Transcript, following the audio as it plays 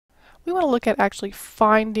we want to look at actually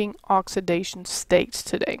finding oxidation states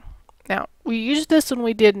today. Now, we used this when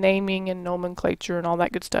we did naming and nomenclature and all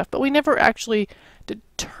that good stuff, but we never actually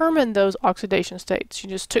determined those oxidation states. You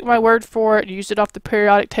just took my word for it, used it off the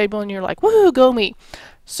periodic table, and you're like, woo, go me.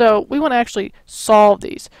 So we want to actually solve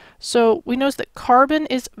these. So we notice that carbon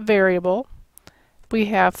is variable. We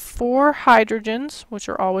have 4 hydrogens, which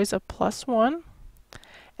are always a +1,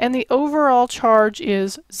 and the overall charge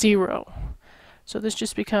is 0. So this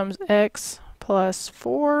just becomes x plus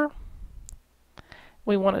 4.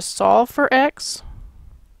 We want to solve for x.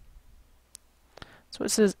 So it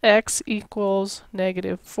says x equals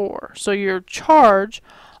 -4. So your charge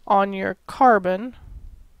on your carbon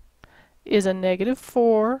is a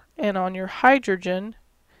 -4, and on your hydrogen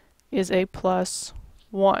is a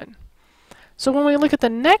 +1. So when we look at the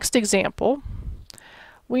next example,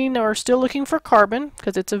 we are still looking for carbon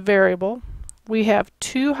because it's a variable. We have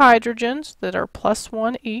 2 hydrogens that are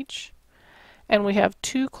 +1 each, and we have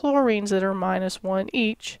 2 chlorines that are -1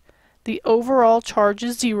 each. The overall charge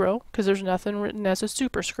is 0 because there's nothing written as a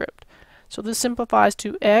superscript. So this simplifies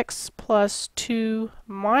to x plus 2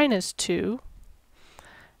 minus 2,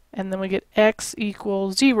 and then we get x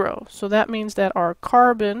equals 0. So that means that our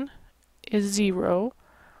carbon is 0,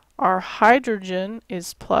 our hydrogen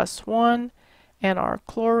is +1, and our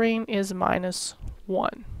chlorine is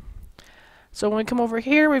 -1. So when we come over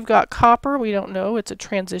here, we've got copper. We don't know. It's a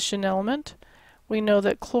transition element. We know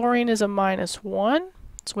that chlorine is a -1.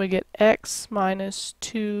 So we get x minus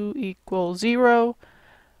 2 equals 0.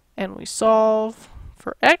 And we solve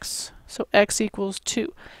for x. So x equals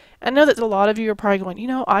 2. I know that a lot of you are probably going, you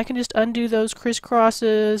know, I can just undo those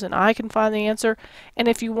crisscrosses and I can find the answer. And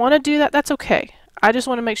if you want to do that, that's okay. I just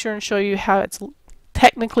want to make sure and show you how it's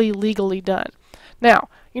technically legally done. Now,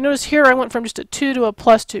 you notice here I went from just a 2 to a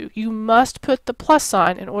 +2. You must put the plus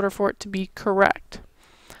sign in order for it to be correct.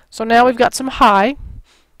 So now we've got some high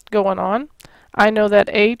going on. I know that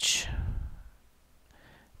H,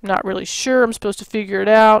 I'm not really sure. I'm supposed to figure it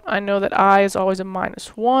out. I know that I is always a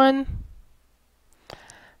 -1.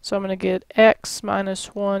 So I'm going to get x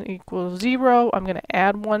minus 1 equals 0. I'm going to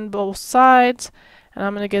add 1 both sides, and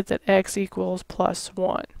I'm going to get that x equals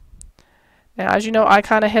 +1. Now, as you know, I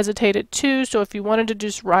kind of hesitated too, so if you wanted to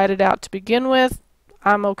just write it out to begin with,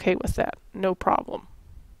 I'm okay with that. No problem.